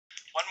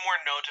one more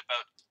note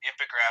about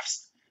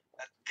epigraphs.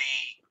 The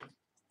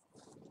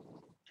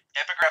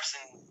epigraphs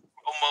in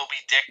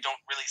Moby-Dick don't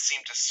really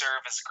seem to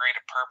serve as great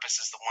a purpose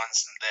as the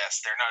ones in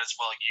this. They're not as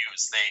well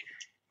used. They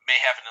may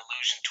have an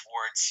allusion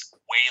towards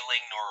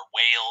whaling or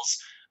whales,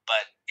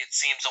 but it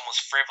seems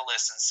almost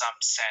frivolous in some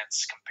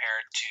sense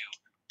compared to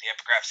the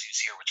epigraphs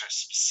used here, which are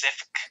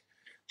specific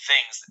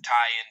things that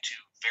tie into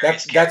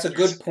various That's a good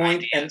characters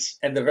point, and ideas.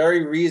 and the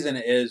very reason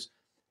is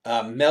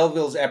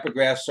Melville's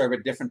epigraphs serve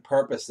a different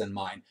purpose than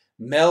mine.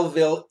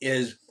 Melville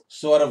is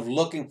sort of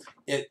looking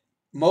at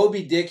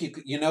Moby Dick.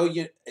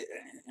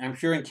 I'm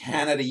sure in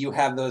Canada you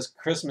have those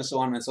Christmas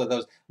ornaments or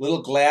those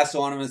little glass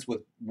ornaments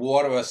with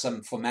water or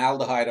some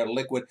formaldehyde or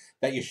liquid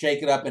that you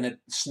shake it up and it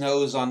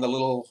snows on the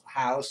little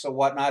house or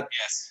whatnot.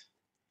 Yes.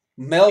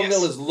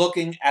 Melville Yes. is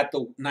looking at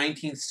the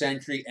 19th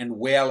century and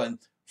whaling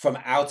from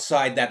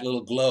outside that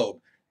little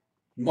globe.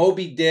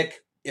 Moby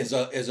Dick is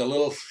a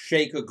little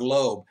shaker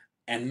globe,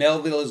 and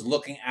Melville is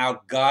looking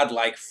out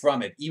godlike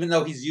from it. Even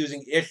though he's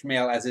using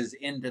Ishmael as his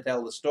inn to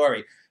tell the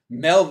story,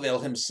 Melville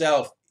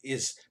himself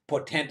is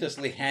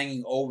portentously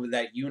hanging over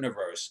that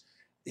universe.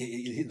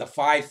 The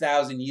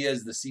 5,000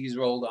 years the seas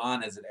rolled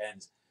on as it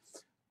ends.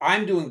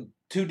 I'm doing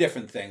two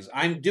different things.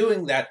 I'm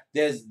doing that.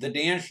 There's the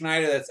Dan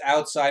Schneider that's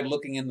outside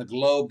looking in the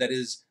globe that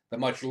is the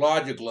much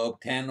larger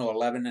globe, 10 or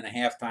 11 and a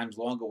half times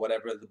longer,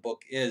 whatever the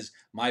book is.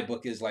 My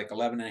book is like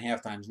 11 and a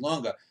half times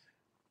longer.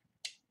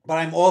 But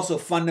I'm also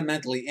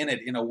fundamentally in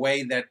it in a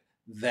way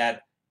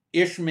that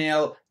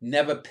Ishmael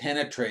never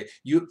penetrates.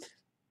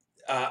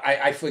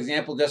 For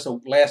example, just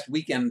last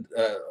weekend,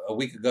 a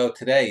week ago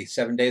today,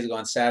 7 days ago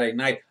on Saturday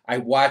night, I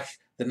watched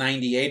the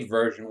 '98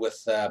 version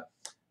with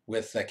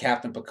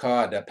Captain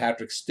Picard,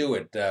 Patrick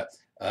Stewart,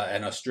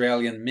 an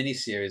Australian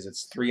miniseries.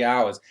 It's 3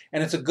 hours,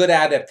 and it's a good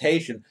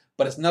adaptation,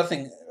 but it's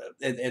nothing.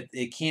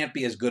 It can't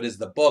be as good as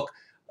the book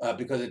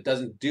because it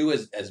doesn't do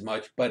as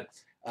much. But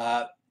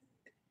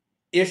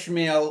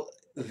Ishmael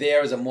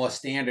there is a more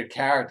standard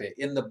character.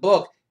 In the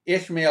book,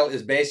 Ishmael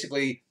is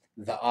basically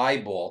the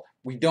eyeball.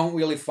 We don't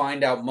really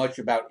find out much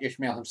about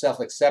Ishmael himself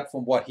except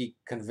from what he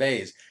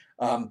conveys.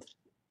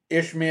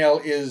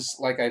 Ishmael is,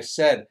 like I've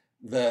said,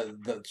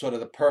 the sort of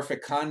the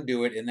perfect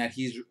conduit in that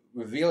he's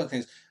revealing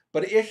things.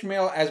 But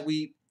Ishmael,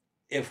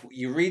 if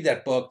you read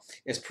that book,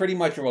 is pretty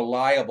much a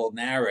reliable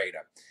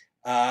narrator.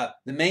 The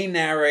main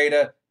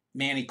narrator,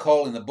 Manny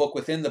Cole, in the book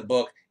within the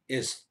book,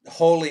 is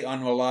wholly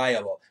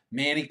unreliable.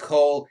 Manny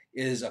Cole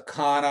is a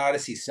con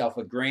artist. He's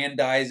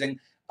self-aggrandizing.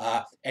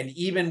 And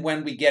even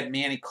when we get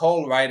Manny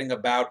Cole writing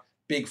about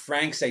Big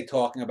Frank, say,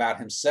 talking about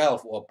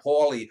himself, or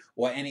Paulie,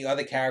 or any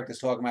other characters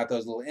talking about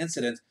those little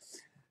incidents,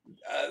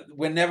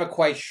 we're never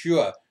quite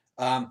sure.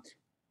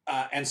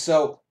 And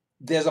so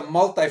there's a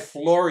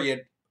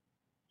multifloriate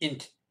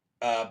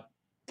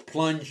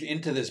plunge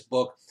into this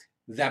book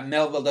that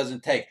Melville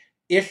doesn't take.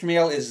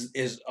 Ishmael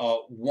is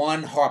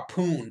one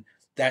harpoon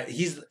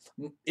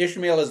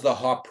Ishmael is the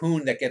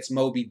harpoon that gets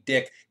Moby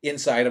Dick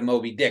inside of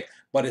Moby Dick,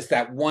 but it's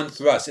that one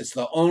thrust. It's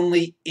the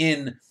only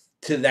in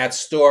to that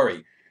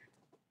story.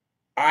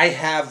 I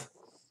have,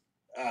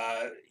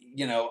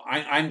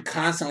 I'm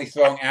constantly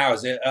throwing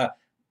arrows.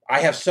 I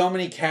have so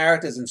many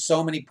characters and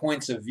so many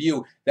points of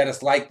view that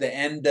it's like the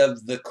end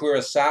of the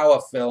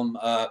Kurosawa film,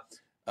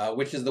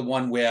 which is the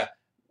one where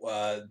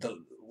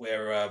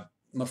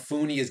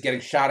Mifune is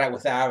getting shot at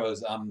with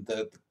arrows.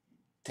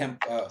 Seven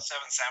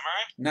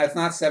Samurai? No, it's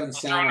not Seven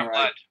Samurai. Throne of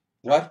Blood.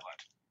 What?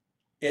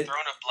 Throne of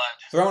Blood.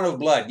 Throne of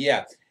Blood,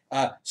 yeah.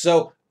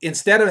 So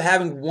instead of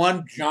having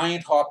one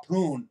giant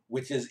harpoon,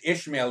 which is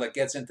Ishmael that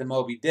gets into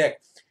Moby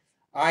Dick,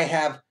 I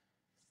have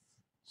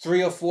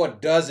 3 or 4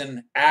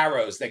 dozen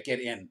arrows that get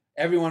in.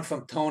 Everyone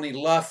from Tony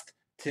Luft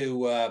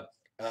to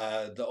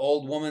the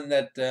old woman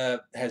that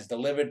has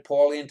delivered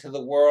Paulie into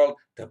the world,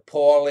 to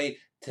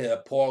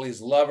Paulie's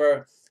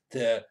lover,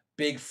 to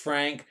Big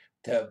Frank,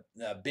 to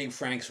Big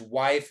Frank's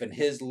wife and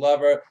his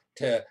lover,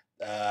 to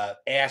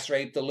Ass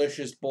Rape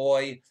Delicious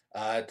Boy,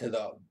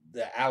 to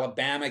the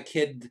Alabama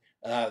kid.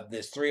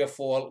 There's 3 or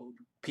 4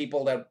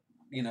 people that,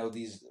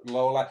 these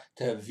Lola,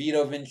 to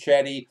Vito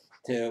Vincetti,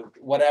 to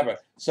whatever.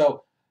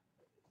 So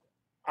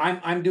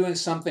I'm doing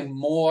something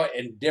more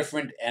and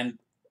different and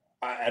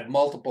at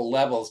multiple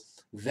levels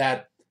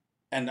that,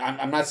 and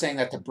I'm not saying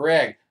that to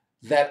brag,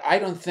 that I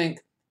don't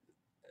think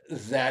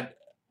that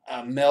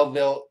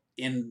Melville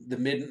in the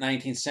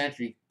mid-19th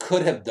century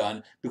could have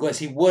done, because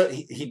he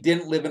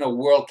didn't live in a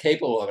world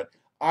capable of it.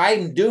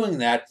 I'm doing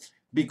that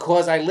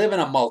because I live in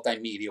a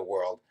multimedia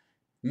world.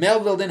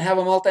 Melville didn't have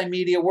a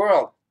multimedia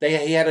world.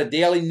 He had a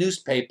daily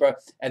newspaper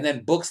and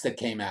then books that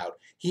came out.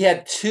 He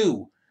had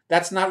 2.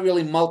 That's not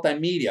really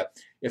multimedia.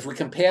 If we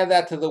compare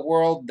that to the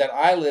world that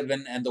I live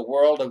in and the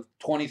world of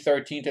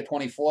 2013 to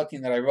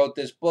 2014 that I wrote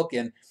this book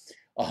in,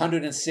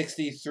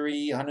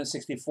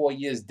 164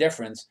 years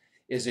difference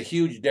is a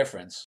huge difference.